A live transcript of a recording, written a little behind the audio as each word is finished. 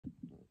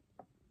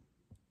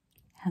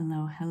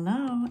Hello,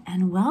 hello,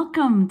 and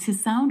welcome to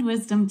Sound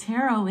Wisdom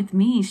Tarot with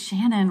me,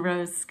 Shannon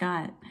Rose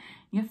Scott,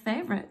 your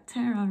favorite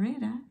tarot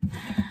reader,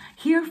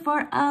 here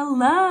for a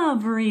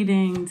love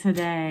reading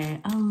today.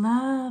 A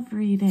love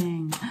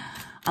reading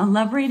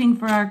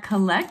for our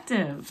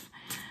collective,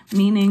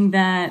 meaning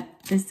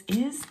that this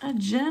is a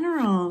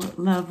general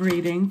love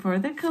reading for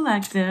the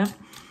collective.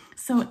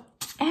 So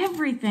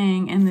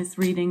everything in this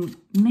reading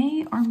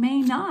may or may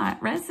not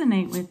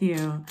resonate with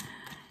you.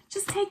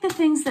 Just take the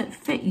things that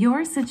fit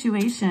your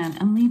situation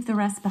and leave the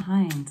rest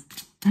behind.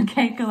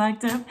 Okay,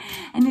 collective?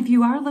 And if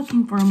you are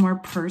looking for a more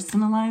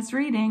personalized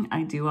reading,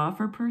 I do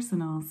offer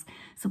personals.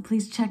 So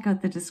please check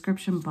out the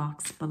description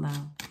box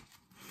below.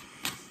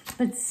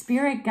 But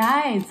spirit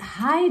guides,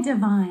 high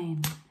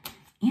divine,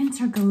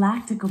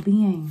 intergalactical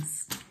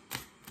beings,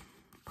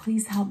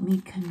 please help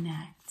me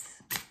connect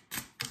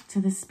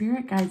to the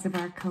spirit guides of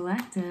our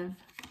collective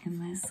in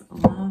this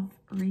love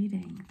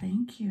reading.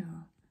 Thank you.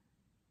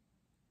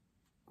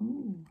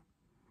 Ooh.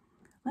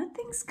 Let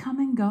things come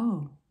and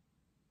go.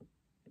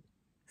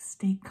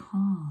 Stay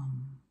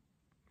calm.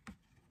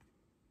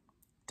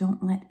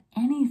 Don't let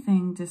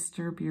anything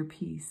disturb your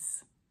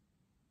peace.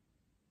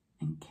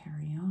 And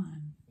carry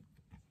on.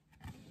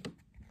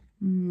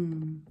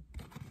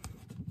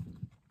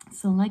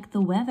 So like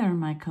the weather,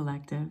 my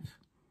collective,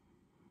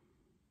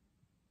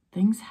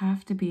 things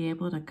have to be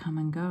able to come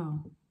and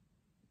go.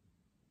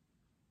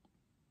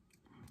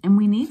 And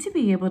we need to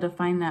be able to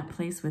find that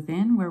place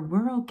within where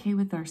we're okay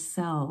with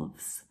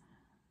ourselves,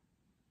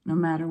 no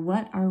matter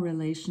what our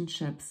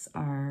relationships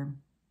are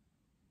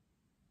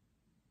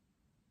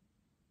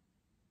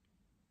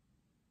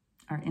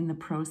in the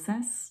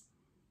process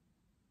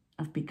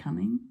of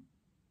becoming.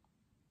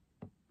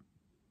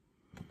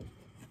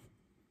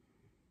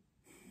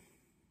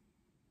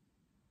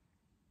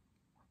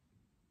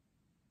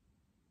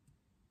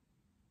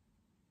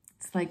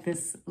 It's like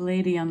this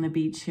lady on the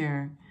beach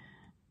here.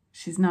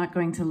 She's not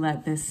going to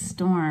let this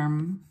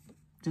storm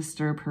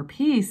disturb her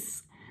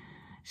peace.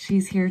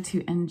 She's here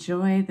to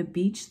enjoy the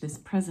beach, this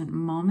present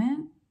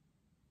moment,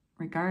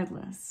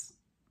 regardless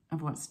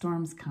of what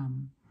storms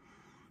come.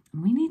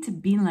 And we need to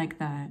be like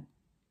that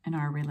in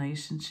our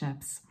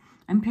relationships.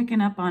 I'm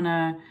picking up on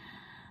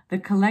the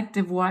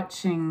collective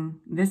watching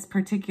this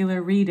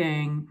particular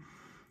reading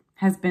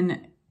has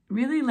been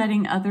really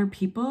letting other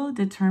people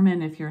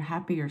determine if you're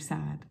happy or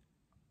sad,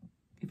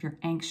 if you're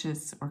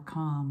anxious or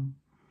calm.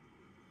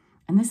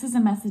 And this is a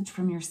message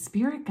from your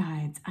spirit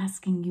guides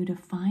asking you to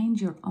find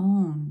your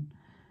own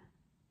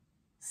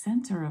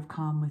center of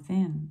calm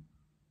within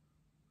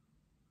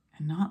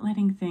and not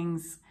letting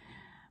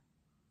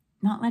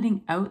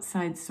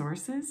outside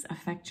sources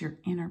affect your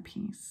inner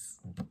peace.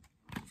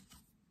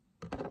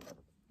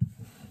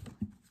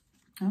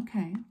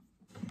 Okay.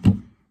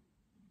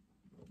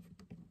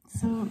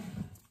 So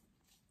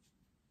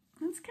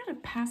let's get a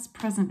past,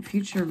 present,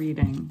 future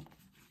reading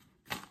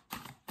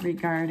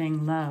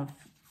regarding love.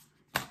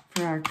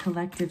 For our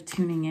collective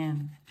tuning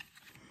in.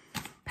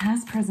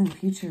 Past, present,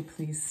 future,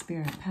 please,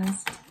 Spirit.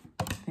 Past,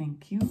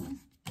 thank you.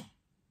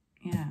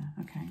 Yeah,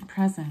 okay.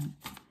 Present.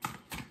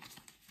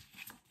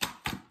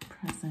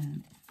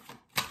 Present.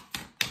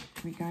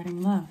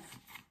 Regarding love.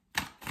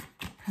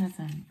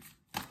 Present.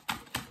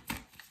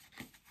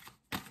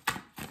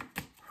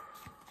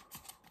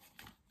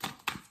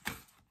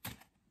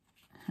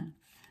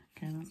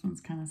 Okay, those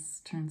ones kind of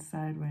turned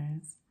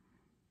sideways.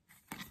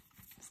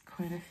 There's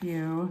quite a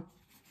few.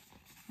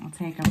 I'll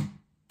take them.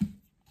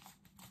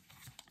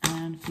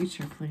 And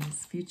future,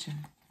 please. Future.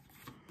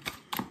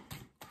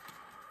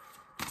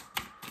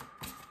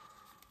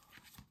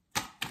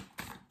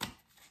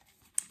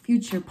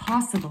 Future,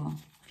 possible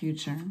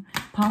future.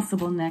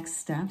 Possible next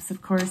steps.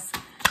 Of course,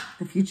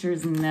 the future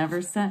is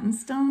never set in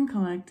stone,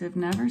 collective.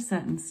 Never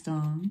set in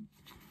stone.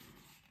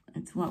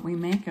 It's what we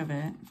make of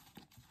it.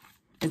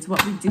 It's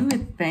what we do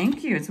with,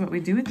 thank you. It's what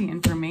we do with the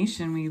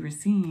information we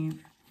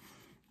receive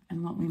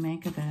and what we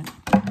make of it.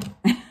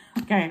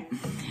 Okay,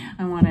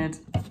 I wanted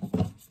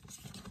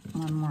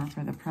one more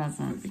for the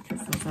present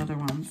because those other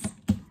ones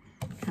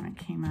kind of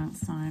came out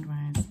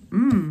sideways.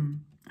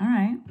 All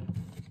right.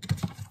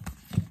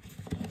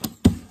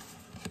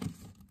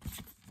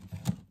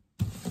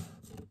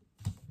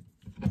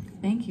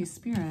 Thank you,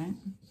 Spirit.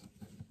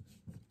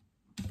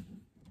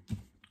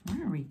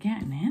 What are we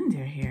getting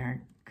into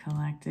here,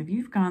 collective?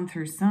 You've gone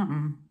through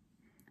something.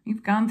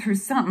 You've gone through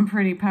something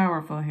pretty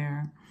powerful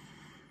here.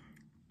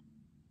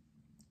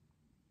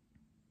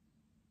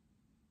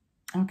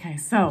 Okay,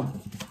 so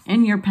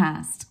in your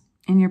past,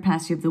 you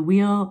have the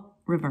wheel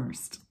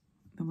reversed.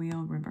 The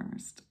wheel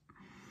reversed.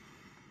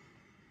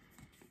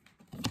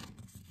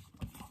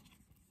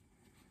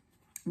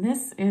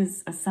 This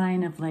is a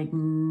sign of like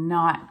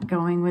not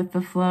going with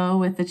the flow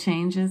with the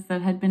changes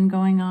that had been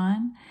going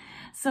on.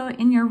 So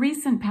in your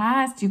recent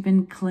past, you've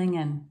been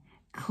clinging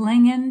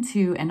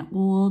to an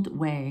old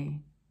way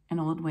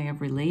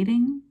of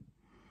relating,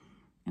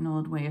 an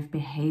old way of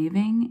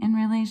behaving in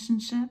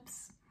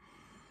relationships.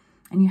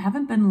 And you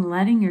haven't been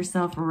letting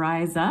yourself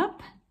rise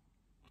up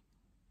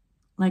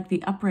like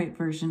the upright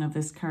version of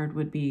this card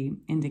would be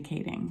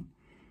indicating,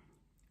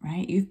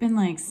 right? You've been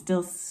like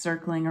still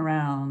circling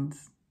around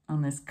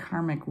on this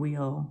karmic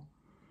wheel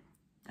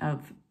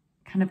of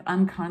kind of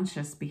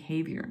unconscious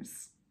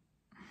behaviors.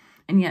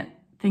 And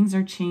yet things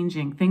are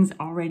changing. Things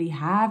already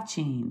have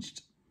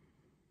changed.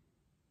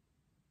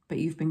 But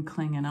you've been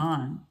clinging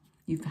on.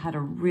 You've had a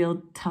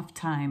real tough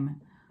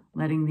time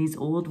letting these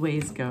old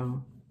ways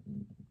go.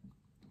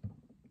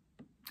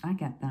 I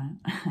get that.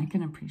 I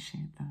can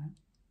appreciate that.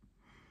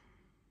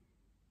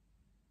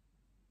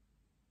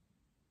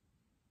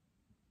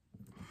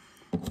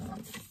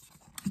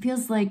 It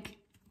feels like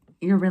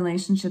your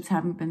relationships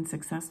haven't been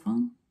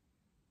successful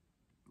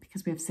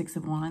because we have 6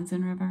 of Wands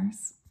in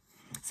reverse.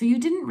 So you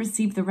didn't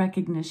receive the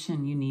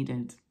recognition you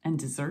needed and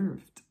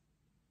deserved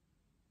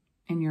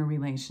in your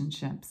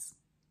relationships.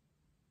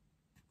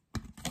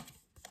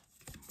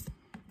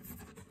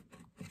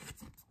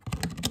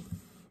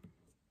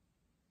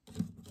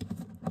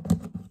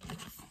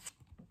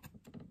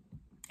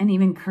 And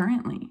even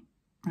currently,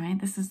 right?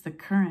 This is the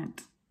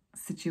current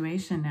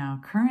situation now.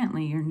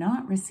 Currently, you're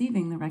not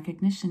receiving the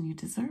recognition you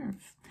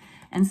deserve.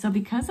 And so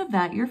because of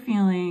that, you're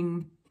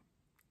feeling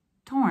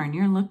torn.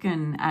 You're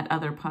looking at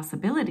other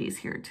possibilities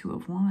here, 2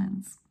 of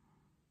Wands.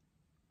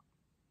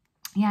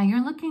 Yeah,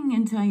 you're looking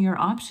into your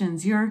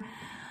options. You're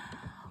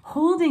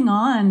holding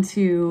on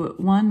to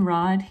one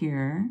rod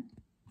here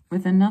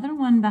with another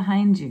one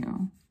behind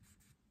you.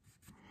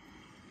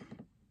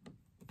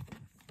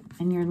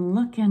 And you're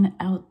looking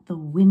out the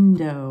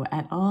window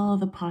at all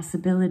the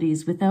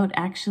possibilities without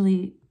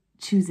actually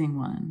choosing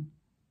one,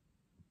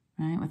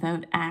 right?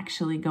 Without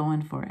actually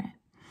going for it.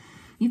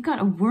 You've got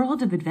a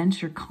world of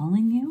adventure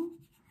calling you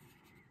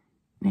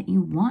that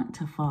you want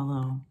to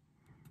follow,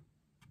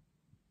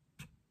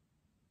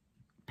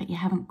 but you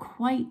haven't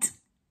quite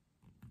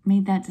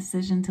made that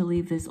decision to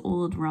leave this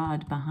old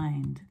rod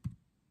behind.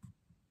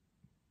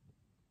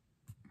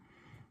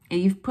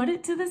 You've put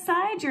it to the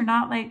side. You're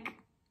not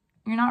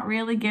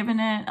really giving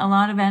it a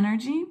lot of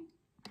energy,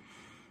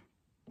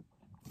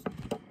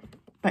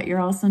 but you're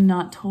also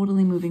not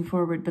totally moving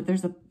forward. But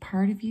there's a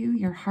part of you,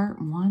 your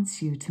heart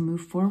wants you to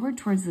move forward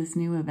towards this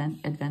new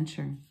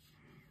adventure.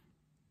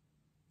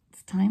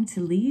 It's time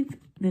to leave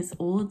this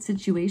old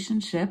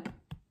situationship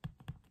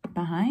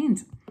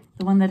behind,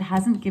 the one that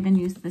hasn't given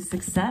you the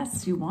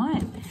success you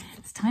want.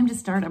 It's time to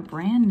start a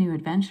brand new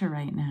adventure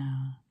right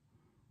now,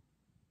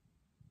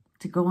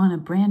 to go on a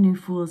brand new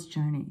fool's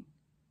journey.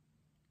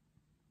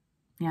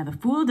 Yeah, the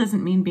fool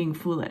doesn't mean being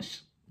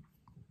foolish.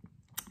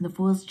 The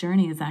fool's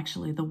journey is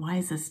actually the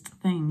wisest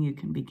thing you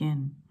can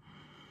begin.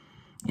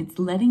 It's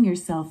letting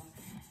yourself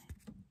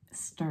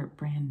start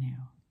brand new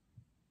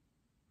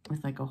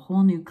with like a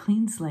whole new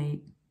clean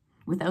slate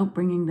without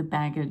bringing the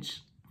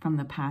baggage from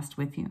the past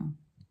with you.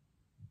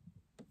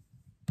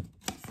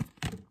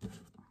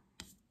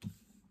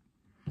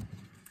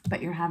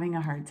 But you're having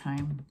a hard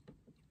time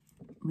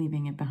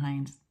leaving it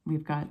behind.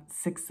 We've got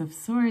 6 of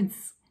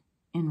Swords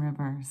in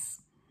reverse.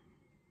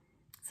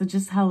 So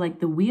just how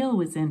like the wheel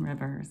was in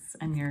reverse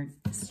and you're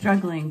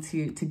struggling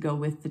to go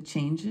with the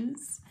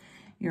changes,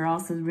 you're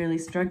also really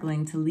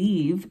struggling to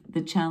leave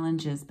the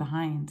challenges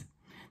behind.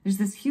 There's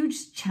this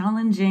huge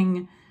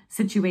challenging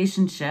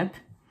situationship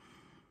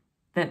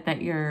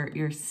that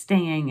you're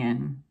staying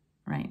in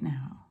right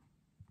now.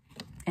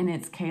 And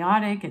it's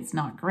chaotic, it's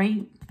not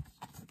great,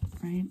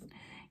 right?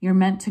 You're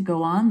meant to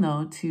go on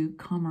though to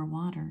calmer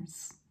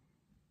waters.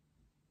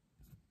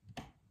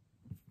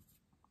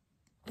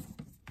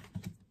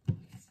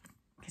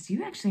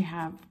 You actually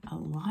have a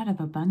lot of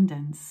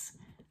abundance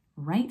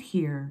right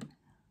here,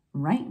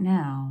 right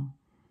now,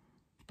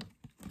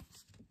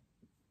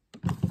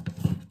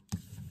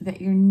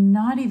 that you're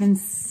not even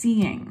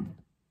seeing.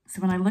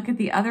 So when I look at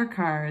the other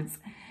cards,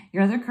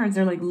 your other cards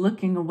are like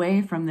looking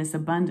away from this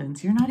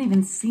abundance. You're not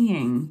even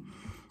seeing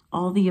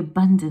all the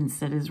abundance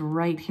that is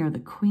right here, the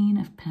Queen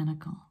of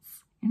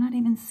Pentacles. You're not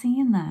even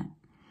seeing that.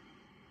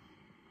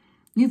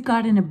 You've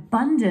got an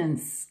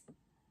abundance.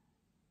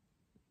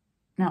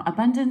 Now,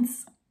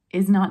 abundance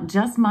is not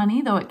just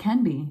money, though it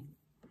can be.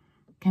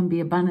 It can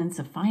be abundance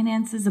of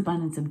finances,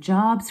 abundance of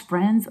jobs,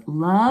 friends,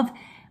 love,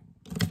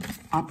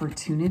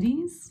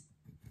 opportunities,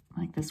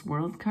 like this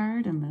World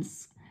card and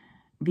this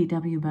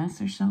VW bus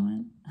are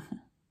showing.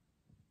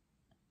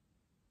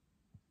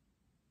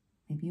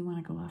 Maybe you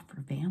want to go off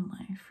for van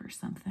life or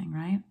something,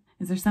 right?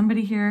 Is there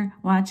somebody here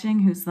watching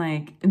who's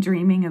like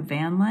dreaming of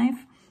van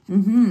life?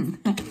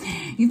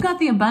 You've got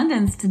the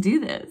abundance to do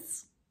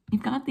this.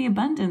 You've got the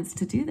abundance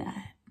to do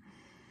that.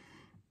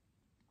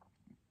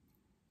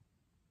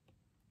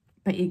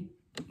 But you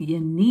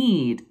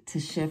need to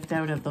shift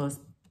out of those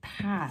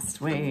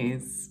past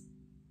ways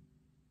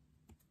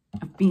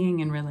of being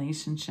in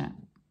relationship.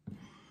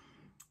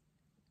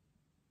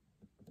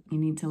 You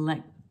need to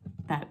let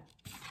that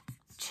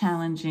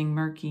challenging,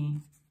 murky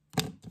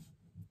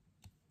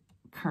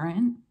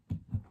current,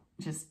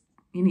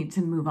 you need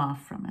to move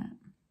off from it.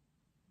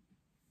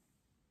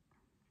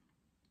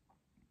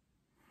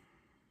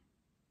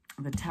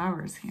 The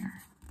Tower's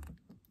here.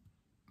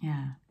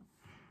 Yeah.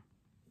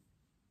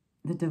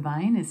 the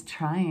divine is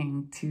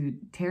trying to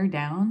tear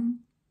down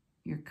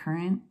your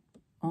current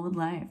old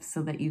life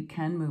so that you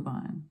can move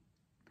on.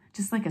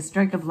 Just like a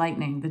strike of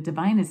lightning, the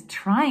divine is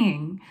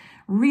trying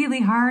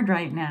really hard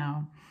right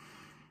now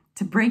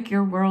to break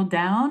your world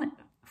down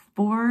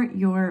for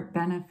your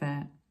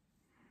benefit.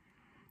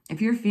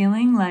 If you're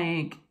feeling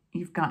like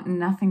you've got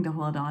nothing to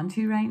hold on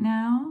to right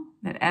now,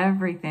 that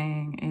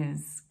everything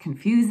is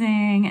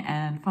confusing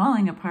and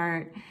falling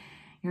apart,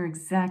 you're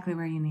exactly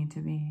where you need to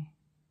be.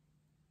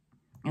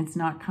 It's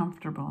not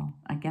comfortable.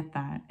 I get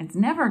that. It's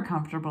never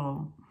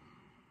comfortable.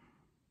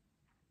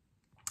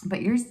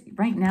 But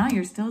right now,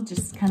 you're still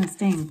just kind of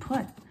staying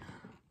put,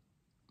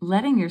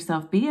 letting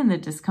yourself be in the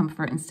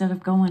discomfort instead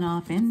of going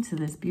off into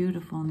this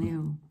beautiful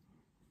new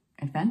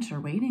adventure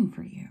waiting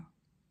for you.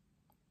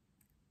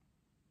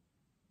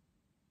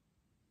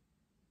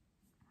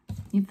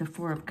 You have the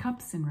Four of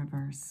Cups in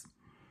reverse.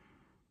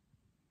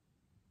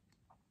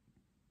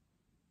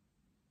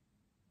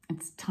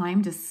 It's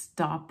time to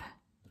stop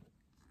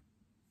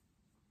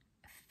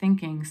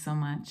thinking so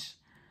much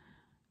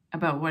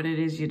about what it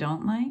is you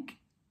don't like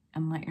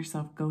and let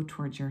yourself go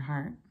towards your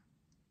heart.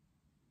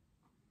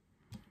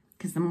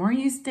 Because the more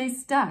you stay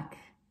stuck,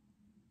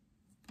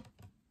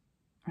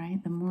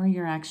 right, the more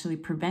you're actually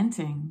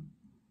preventing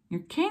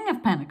your King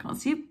of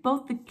Pentacles. You have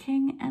both the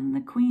King and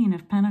the Queen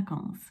of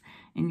Pentacles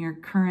in your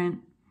current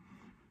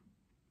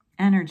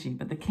energy,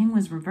 but the King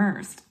was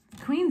reversed.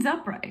 The Queen's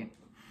upright.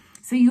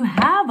 So you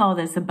have all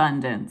this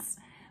abundance,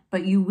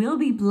 but you will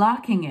be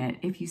blocking it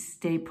if you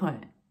stay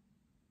put.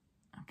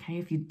 Okay,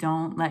 if you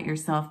don't let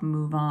yourself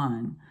move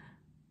on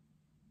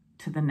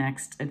to the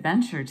next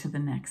adventure, to the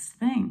next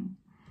thing.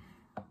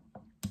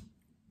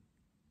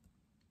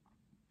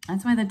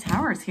 That's why the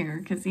Tower's here,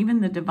 because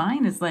even the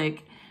divine is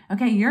like,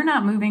 okay, you're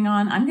not moving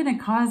on. I'm going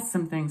to cause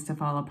some things to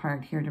fall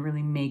apart here to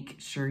really make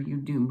sure you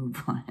do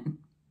move on.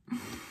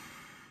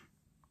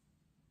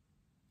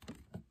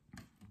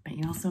 But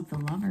you also have the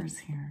Lovers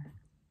here.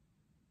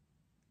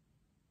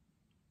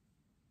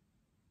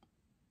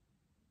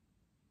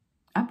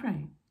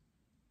 Upright.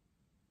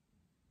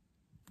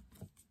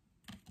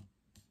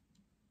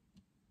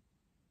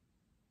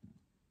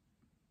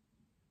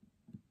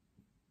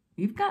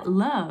 You've got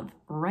love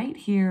right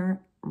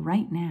here,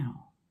 right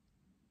now.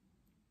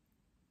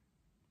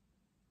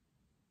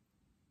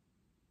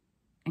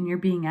 And you're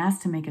being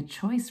asked to make a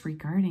choice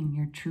regarding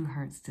your true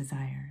heart's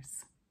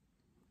desires.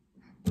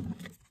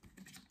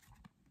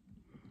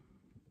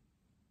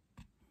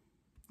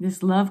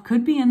 This love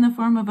could be in the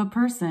form of a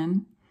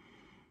person,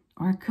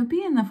 or it could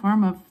be in the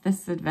form of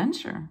this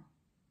adventure.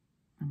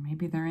 Or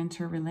maybe they're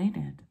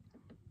interrelated.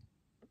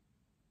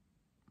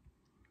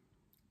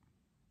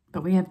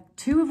 But we have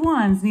Two of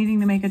Wands needing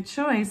to make a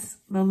choice.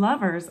 The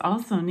Lovers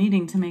also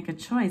needing to make a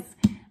choice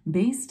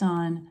based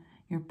on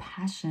your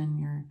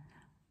passion,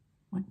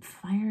 what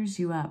fires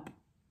you up,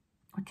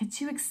 what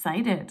gets you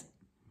excited.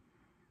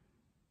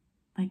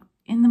 Like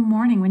in the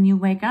morning when you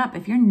wake up,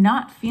 if you're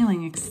not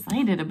feeling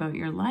excited about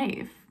your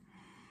life,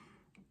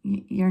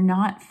 you're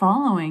not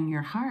following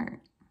your heart.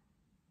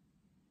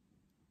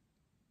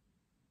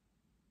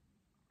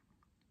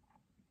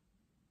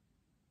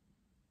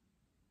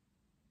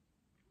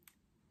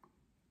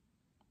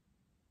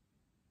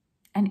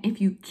 And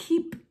if you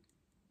keep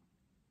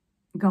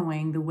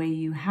going the way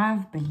you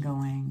have been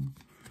going,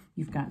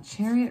 you've got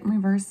Chariot in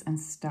reverse and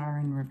Star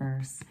in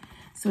reverse.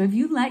 So if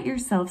you let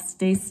yourself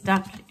stay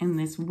stuck in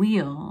this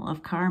wheel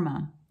of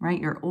karma, right?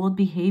 Your old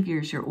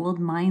behaviors, your old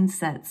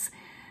mindsets,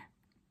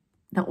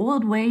 the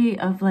old way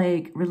of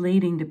like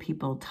relating to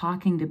people,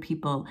 talking to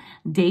people,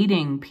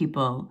 dating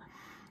people.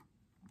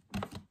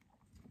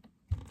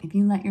 If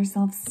you let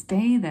yourself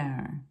stay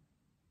there,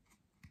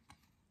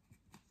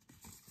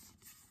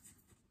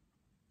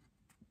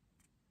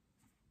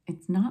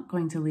 it's not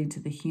going to lead to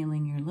the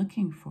healing you're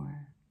looking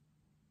for.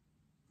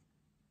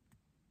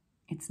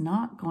 It's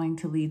not going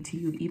to lead to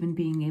you even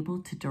being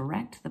able to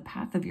direct the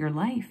path of your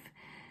life.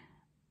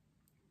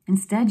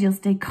 Instead, you'll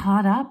stay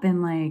caught up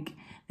in like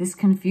this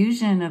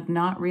confusion of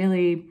not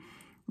really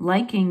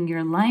liking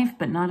your life,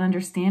 but not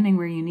understanding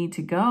where you need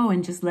to go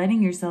and just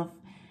letting yourself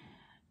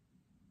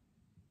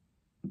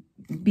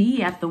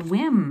be at the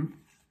whim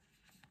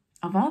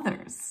of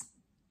others.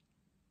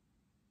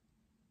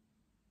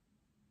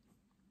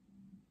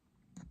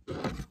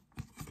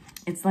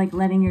 It's like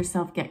letting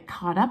yourself get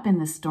caught up in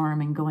the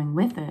storm and going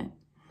with it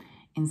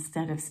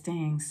instead of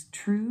staying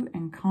true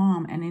and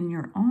calm and in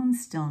your own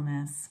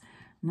stillness,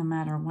 no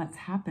matter what's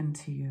happened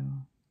to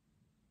you.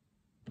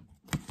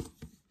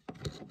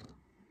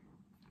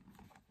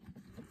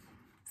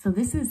 So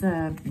this is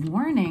a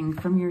warning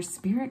from your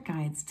spirit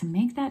guides to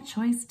make that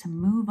choice to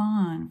move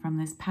on from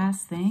this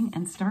past thing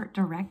and start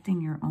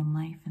directing your own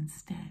life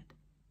instead.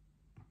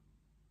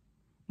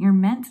 You're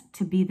meant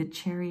to be the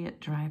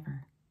chariot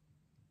driver.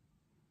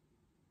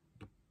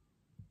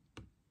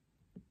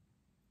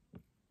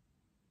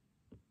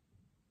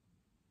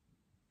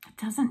 It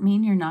doesn't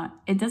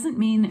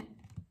mean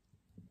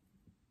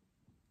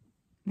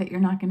that you're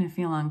not going to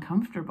feel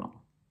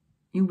uncomfortable.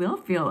 You will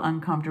feel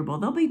uncomfortable.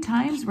 There'll be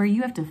times where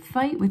you have to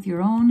fight with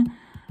your own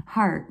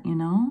heart, you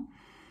know,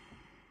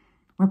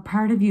 where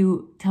part of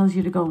you tells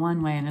you to go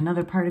one way and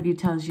another part of you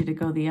tells you to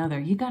go the other.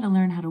 You got to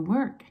learn how to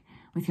work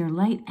with your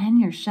light and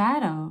your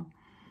shadow,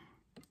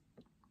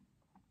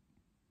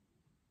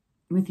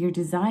 with your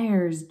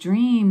desires,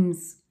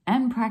 dreams,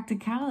 and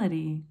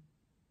practicality.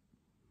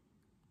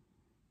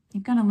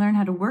 You've got to learn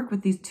how to work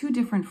with these two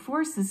different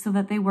forces so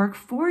that they work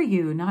for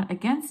you, not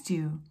against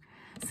you.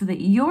 So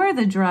that you're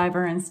the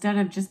driver instead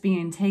of just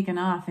being taken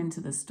off into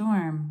the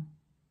storm.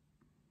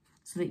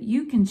 So that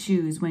you can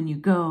choose when you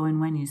go and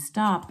when you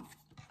stop.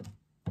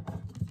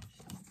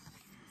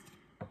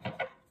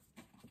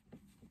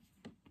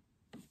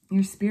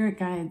 Your spirit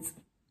guides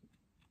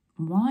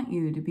want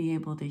you to be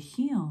able to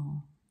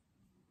heal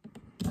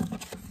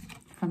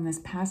from this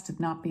past of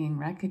not being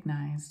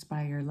recognized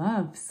by your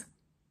loves.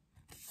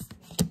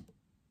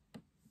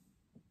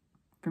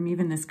 From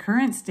even this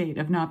current state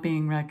of not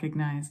being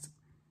recognized.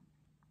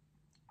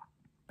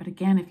 But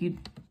again, if you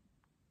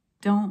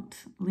don't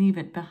leave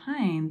it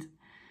behind,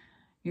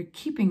 you're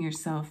keeping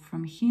yourself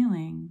from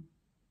healing.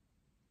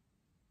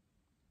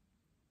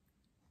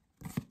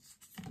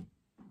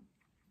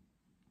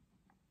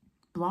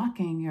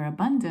 Blocking your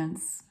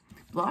abundance,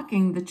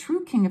 blocking the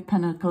true King of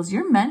Pentacles.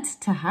 You're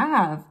meant to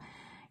have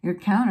your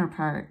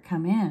counterpart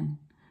come in,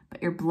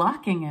 but you're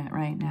blocking it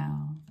right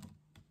now.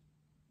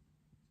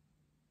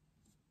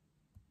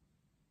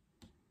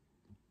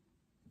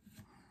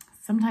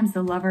 Sometimes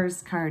the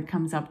Lover's card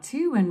comes up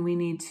too, and we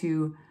need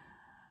to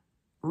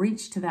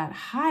reach to that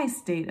high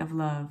state of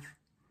love,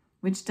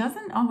 which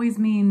doesn't always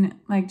mean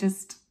like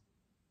just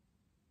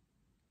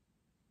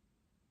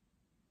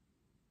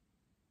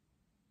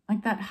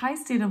like that high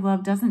state of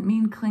love doesn't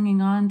mean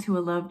clinging on to a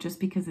love just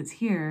because it's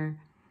here.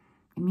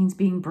 It means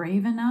being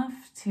brave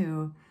enough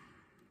to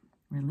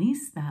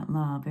release that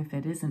love if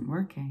it isn't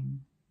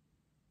working.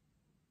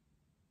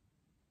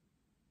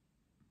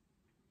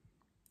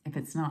 If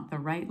it's not the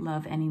right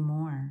love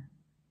anymore.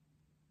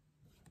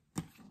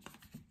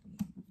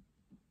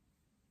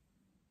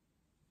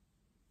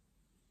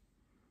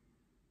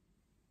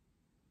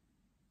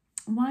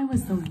 Why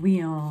was the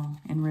wheel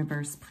in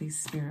reverse, please,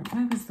 Spirit?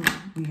 Why was the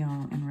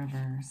wheel in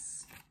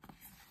reverse?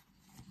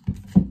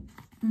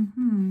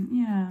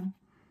 Yeah.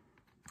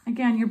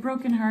 Again, you're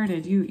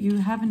brokenhearted. You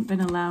haven't been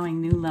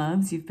allowing new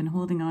loves. You've been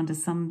holding on to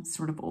some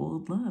sort of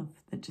old love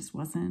that just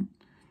wasn't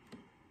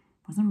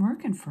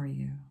working for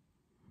you.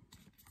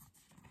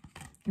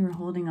 You were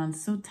holding on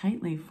so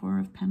tightly, Four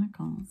of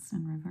Pentacles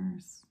in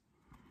reverse.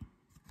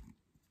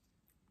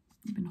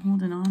 You've been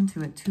holding on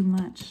to it too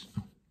much.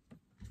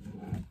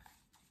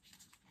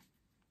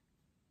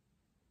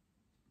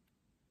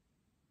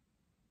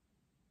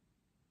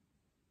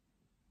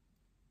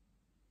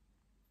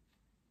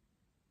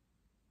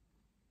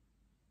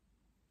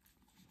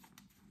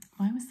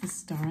 Why was the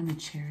Star and the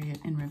Chariot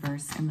in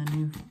reverse in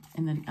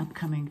the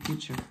upcoming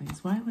future,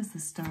 please? Why was the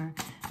Star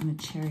and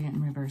the Chariot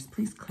in reverse?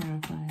 Please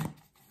clarify.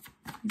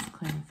 Please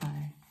clarify.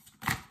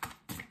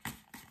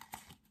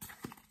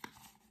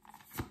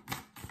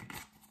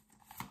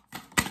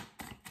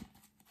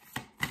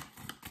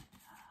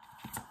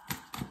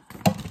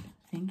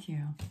 Thank you.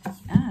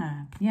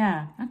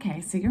 Yeah.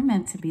 Okay, so you're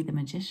meant to be the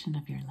magician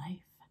of your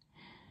life.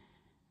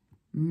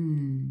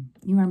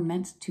 You are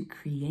meant to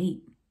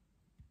create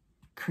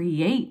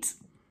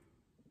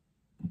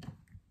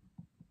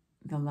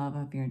the love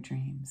of your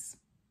dreams.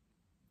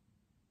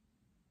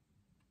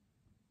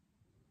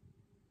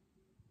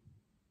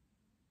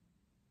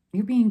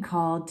 You're being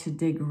called to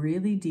dig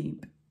really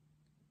deep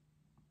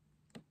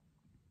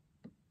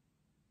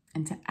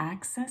and to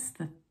access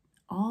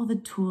all the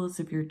tools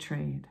of your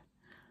trade.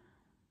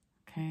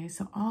 Okay,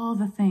 so all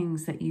the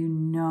things that you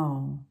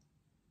know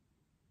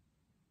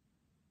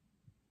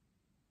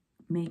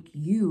make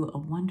you a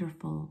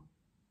wonderful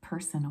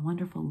person, a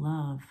wonderful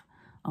love,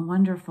 a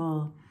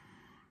wonderful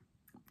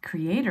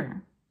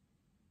creator.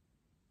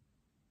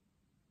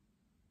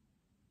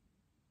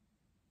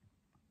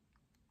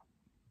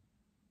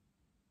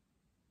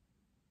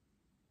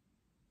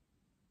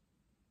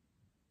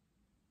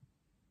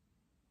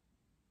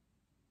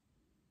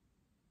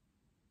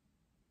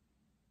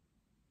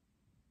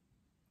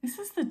 This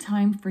is the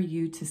time for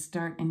you to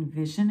start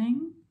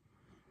envisioning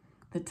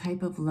the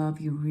type of love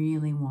you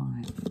really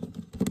want,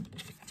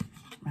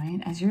 right?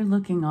 As you're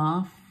looking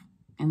off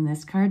in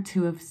this card,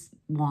 Two of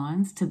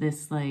Wands, to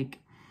this like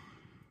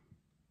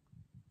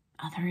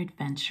other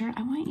adventure,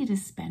 I want you to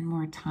spend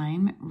more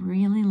time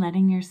really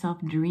letting yourself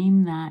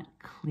dream that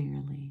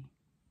clearly.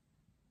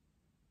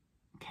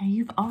 Okay,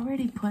 you've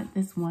already put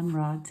this one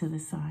rod to the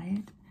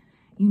side.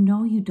 You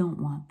know you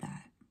don't want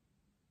that.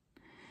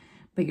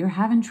 But you're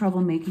having trouble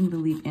making the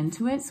leap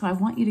into it. So I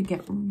want you to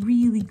get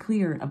really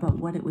clear about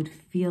what it would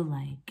feel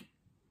like.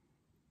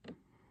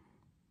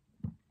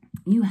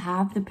 You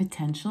have the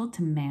potential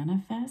to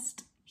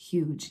manifest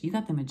huge. You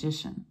got the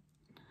Magician.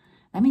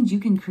 That means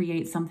you can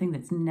create something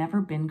that's never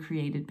been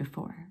created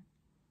before.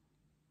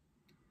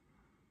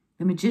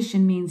 The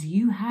Magician means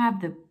you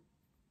have the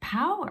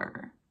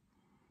power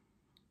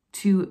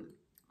to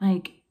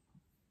like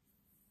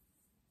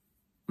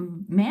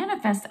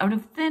manifest out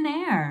of thin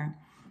air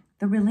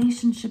the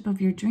relationship of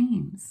your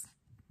dreams.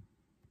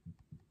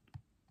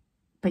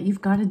 But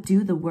you've got to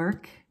do the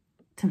work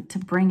to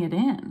bring it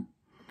in.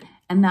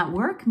 And that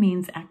work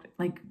means,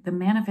 like, the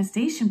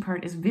manifestation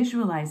part is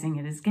visualizing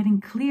it, is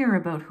getting clear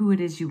about who it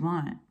is you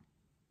want.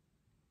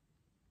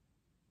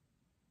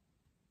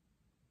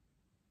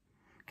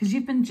 Because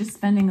you've been just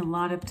spending a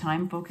lot of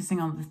time focusing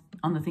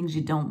on the things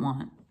you don't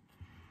want.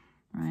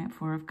 Right?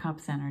 4 of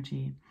Cups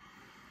energy.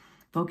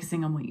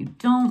 Focusing on what you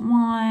don't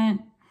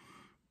want.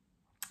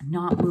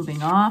 Not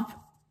moving off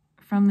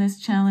from this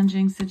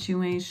challenging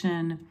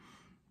situation.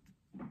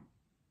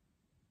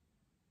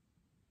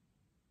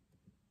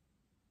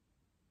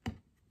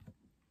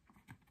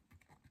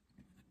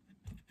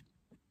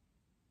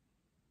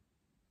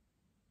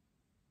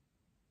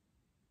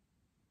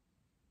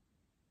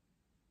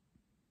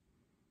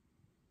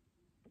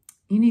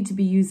 You need to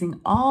be using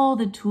all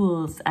the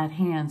tools at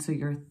hand. So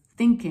you're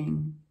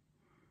thinking,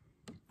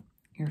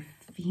 you're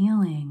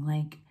feeling,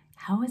 like,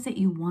 how is it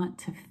you want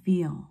to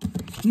feel?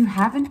 You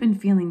haven't been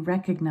feeling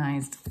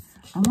recognized.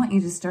 I want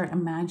you to start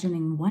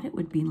imagining what it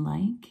would be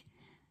like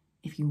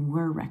if you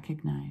were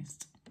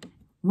recognized.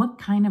 What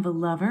kind of a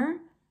lover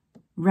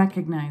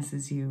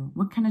recognizes you?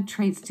 What kind of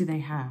traits do they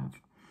have?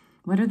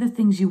 What are the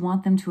things you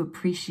want them to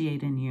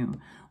appreciate in you?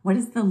 What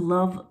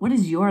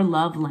is your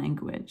love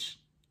language?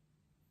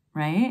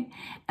 Right?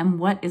 And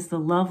what is the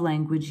love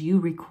language you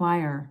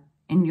require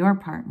in your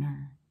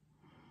partner?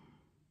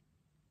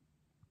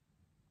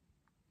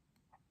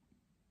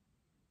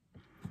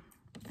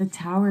 The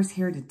Tower's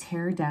here to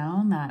tear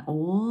down that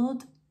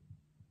old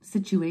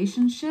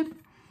situationship.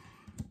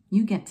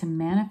 You get to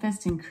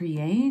manifest and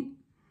create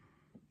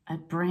a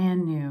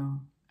brand new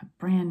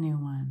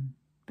one.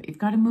 But you've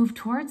got to move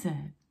towards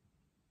it.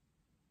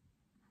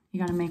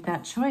 You got to make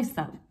that choice,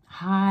 that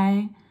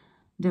high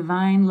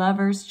divine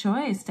lover's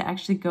choice to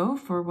actually go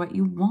for what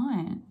you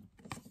want.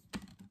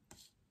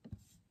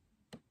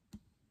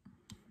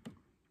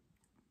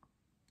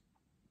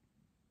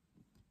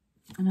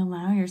 And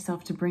allow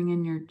yourself to bring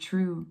in your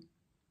true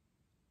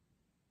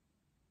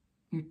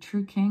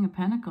King of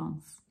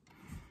Pentacles.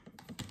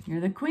 You're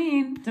the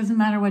Queen. Doesn't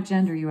matter what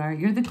gender you are.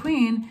 You're the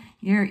Queen.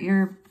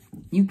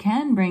 You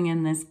can bring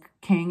in this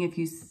King if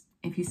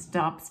you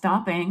stop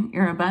stopping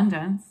your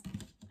abundance.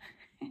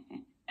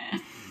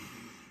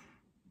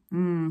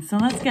 So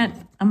let's get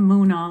a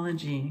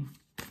Moonology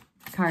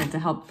card to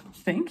help,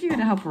 to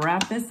help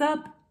wrap this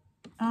up.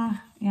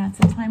 Yeah, it's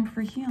a time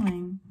for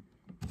healing.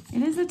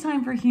 It is a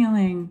time for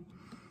healing.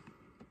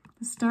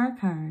 The Star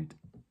card.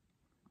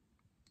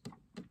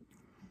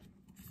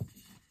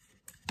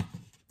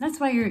 That's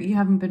why you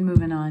haven't been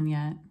moving on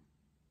yet.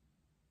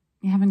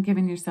 You haven't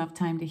given yourself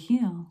time to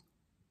heal.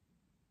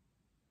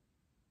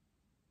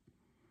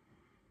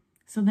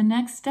 So the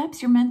next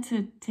steps, you're meant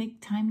to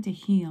take time to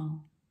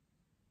heal.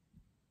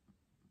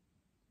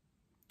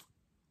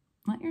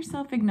 Let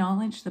yourself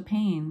acknowledge the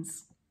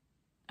pains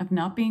of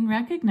not being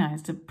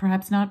recognized, of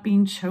perhaps not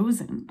being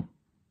chosen,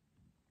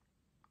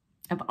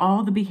 of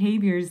all the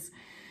behaviors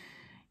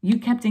you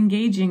kept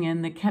engaging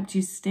in that kept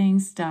you staying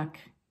stuck,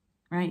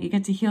 right? You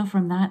get to heal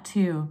from that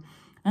too.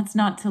 That's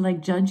not to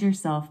like judge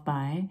yourself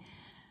by,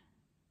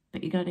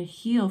 but you got to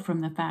heal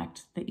from the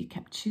fact that you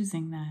kept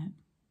choosing that.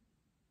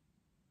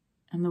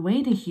 And the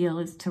way to heal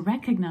is to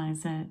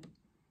recognize it,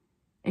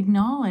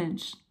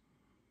 acknowledge,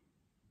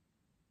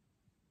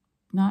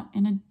 not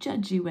in a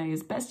judgy way,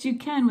 as best you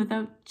can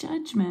without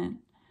judgment.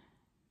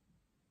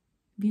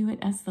 View it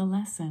as the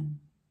lesson.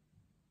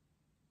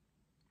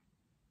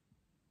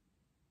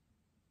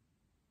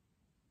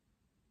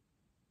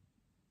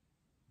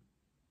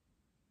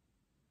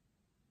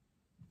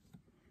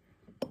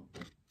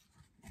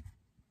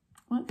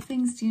 What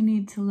things do you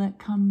need to let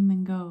come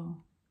and go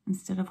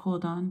instead of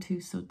hold on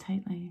to so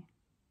tightly?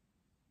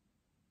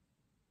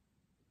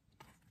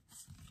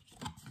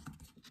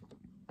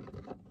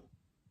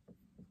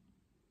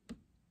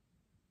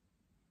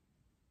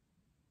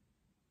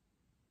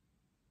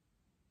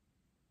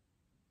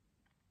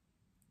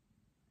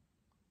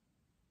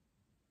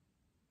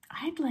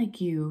 I'd like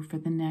you for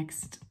the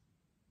next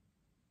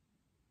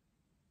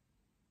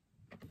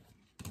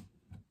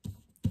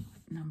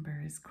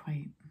number is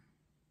quite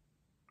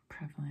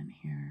prevalent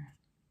here.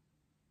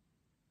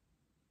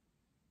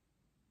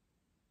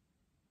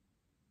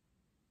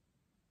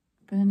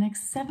 For the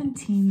next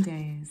 17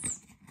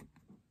 days,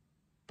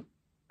 the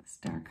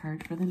Star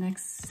card, for the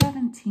next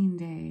 17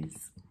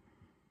 days,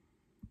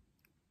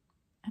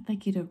 I'd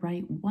like you to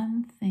write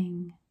one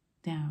thing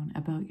down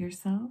about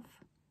yourself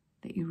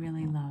that you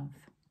really love.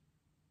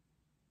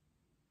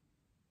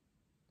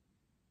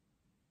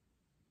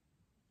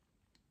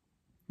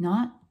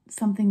 Not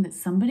something that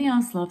somebody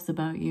else loves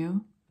about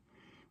you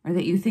or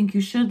that you think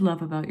you should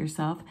love about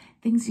yourself.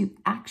 Things you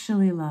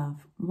actually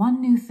love. One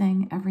new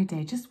thing every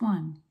day, just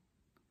one,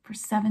 for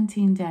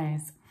 17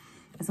 days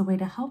as a way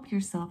to help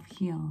yourself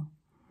heal.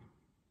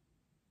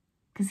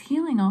 Because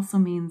healing also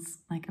means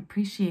like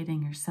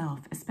appreciating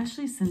yourself,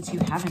 especially since you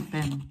haven't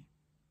been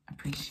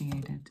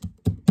appreciated.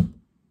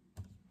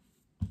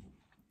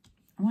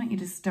 I want you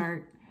to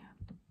start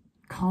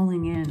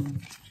calling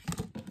in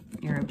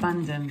your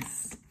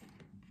abundance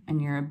and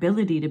your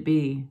ability to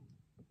be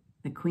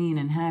the queen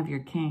and have your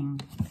king.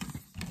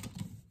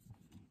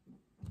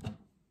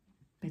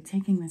 By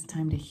taking this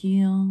time to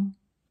heal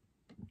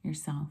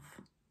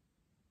yourself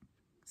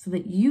so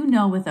that you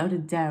know without a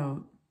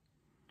doubt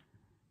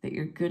that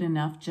you're good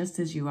enough just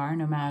as you are,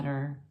 no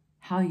matter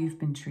how you've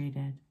been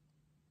treated.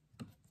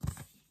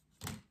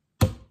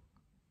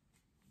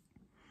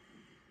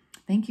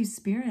 Thank you,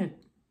 Spirit,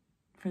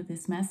 for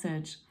this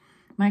message.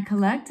 My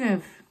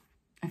collective,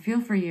 I feel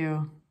for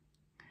you.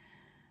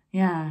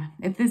 Yeah,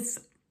 if this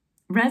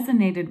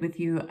resonated with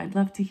you, I'd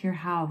love to hear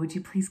how. Would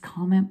you please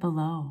comment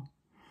below?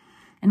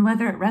 And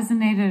whether it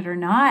resonated or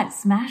not,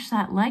 smash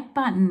that like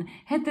button,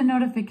 hit the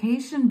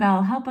notification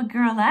bell, help a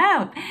girl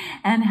out,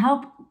 and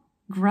help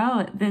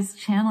grow this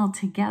channel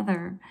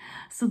together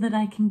so that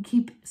I can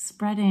keep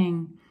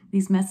spreading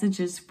these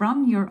messages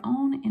from your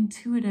own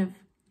intuitive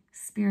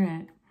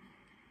spirit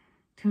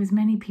to as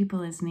many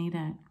people as need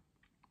it.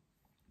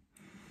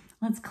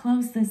 Let's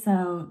close this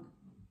out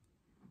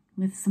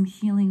with some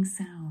healing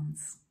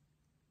sounds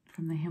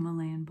from the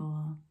Himalayan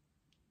bowl.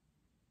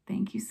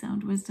 Thank you,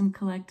 Sound Wisdom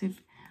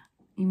Collective.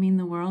 You mean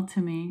the world to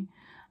me.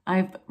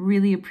 I've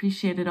really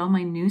appreciated all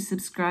my new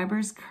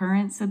subscribers,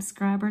 current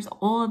subscribers,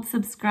 old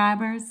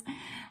subscribers,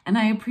 and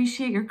I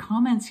appreciate your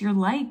comments, your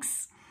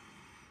likes.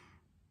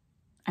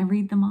 I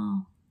read them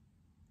all.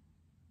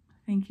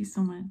 Thank you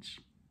so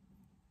much.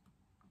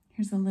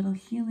 Here's a little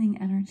healing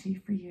energy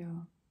for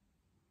you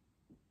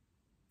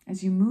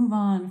as you move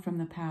on from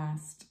the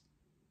past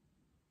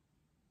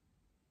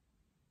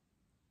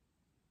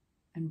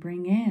and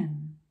bring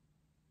in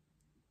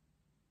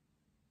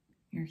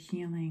your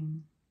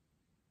healing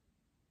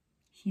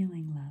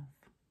love.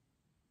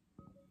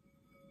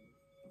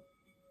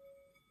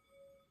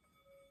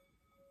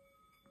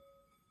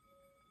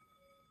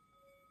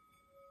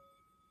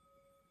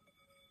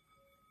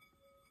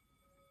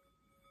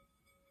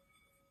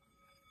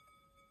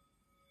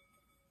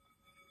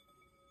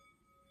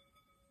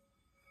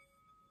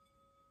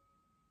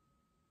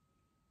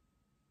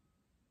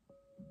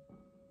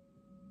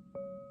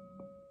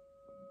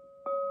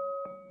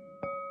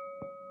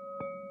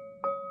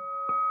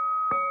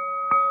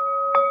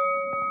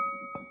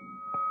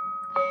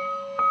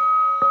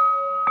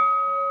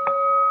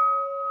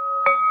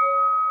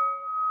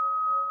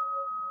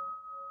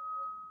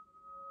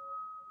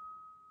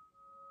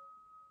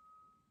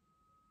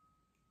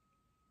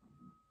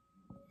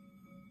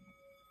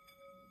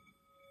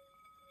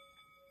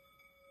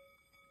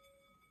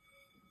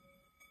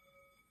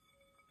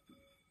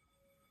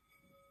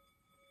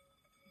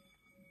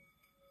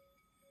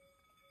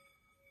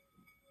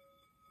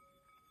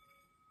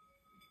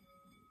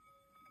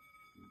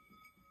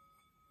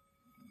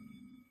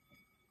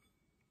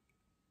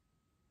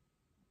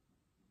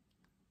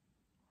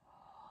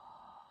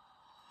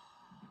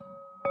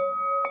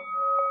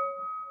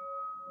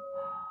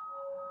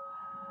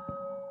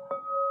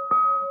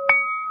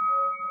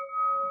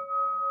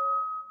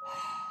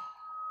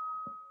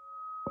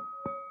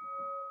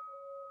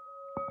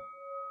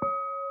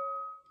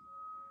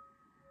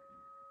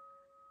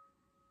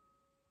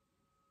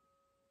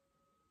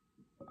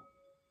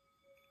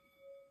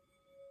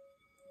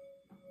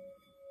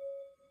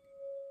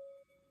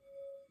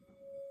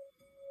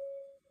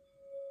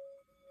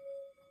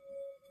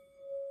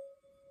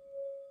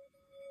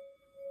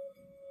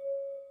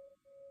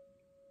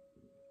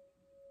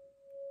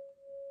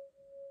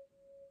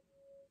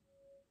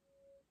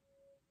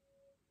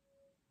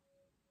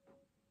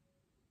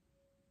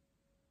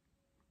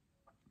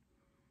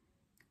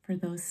 For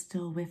those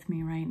still with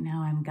me right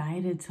now, I'm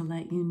guided to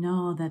let you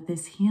know that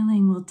this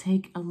healing will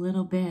take a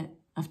little bit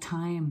of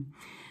time.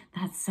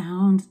 That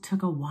sound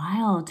took a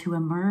while to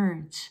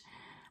emerge.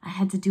 I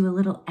had to do a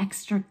little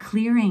extra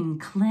clearing,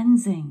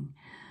 cleansing.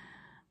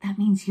 That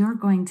means you're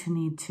going to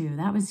need to.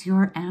 That was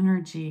your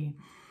energy.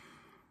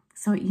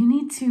 So you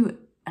need to,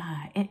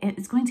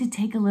 it's going to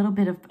take a little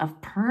bit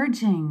of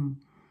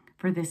purging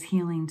for this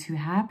healing to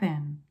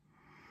happen.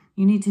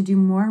 You need to do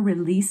more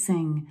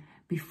releasing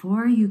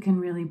before you can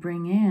really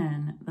bring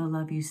in the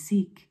love you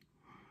seek.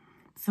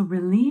 So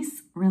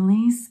release,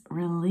 release,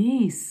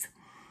 release.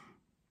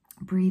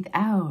 Breathe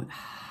out.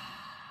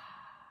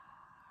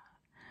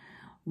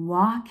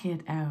 Walk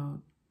it out.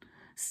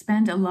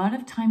 Spend a lot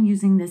of time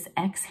using this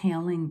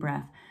exhaling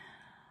breath.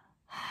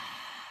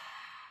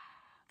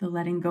 The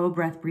letting go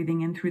breath,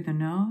 breathing in through the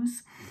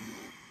nose.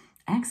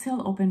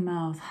 Exhale, open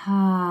mouth.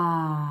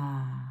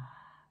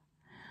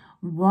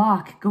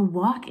 Walk, go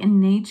walk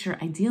in nature,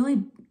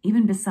 ideally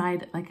even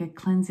beside like a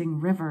cleansing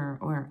river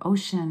or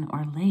ocean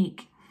or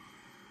lake.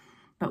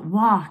 But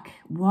walk,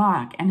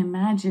 and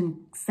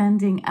imagine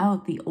sending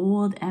out the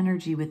old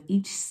energy with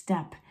each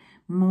step,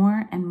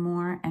 more and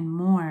more and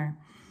more.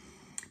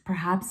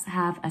 Perhaps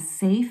have a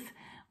safe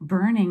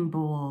burning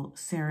bowl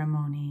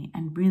ceremony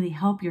and really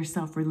help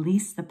yourself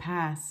release the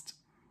past.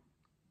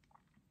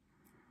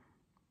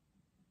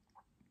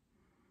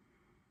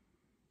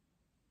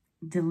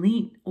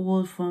 Delete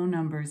old phone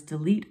numbers,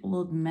 delete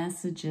old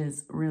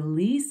messages,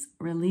 release,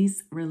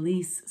 release,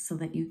 release so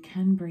that you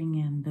can bring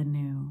in the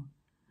new.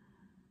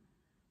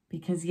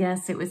 Because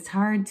yes, it was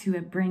hard to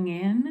bring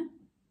in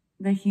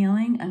the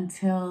healing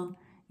until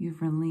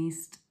you've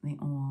released the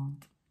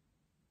old.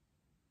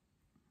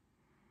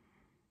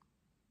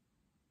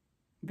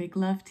 Big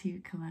love to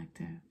you,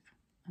 collective.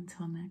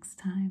 Until next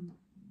time.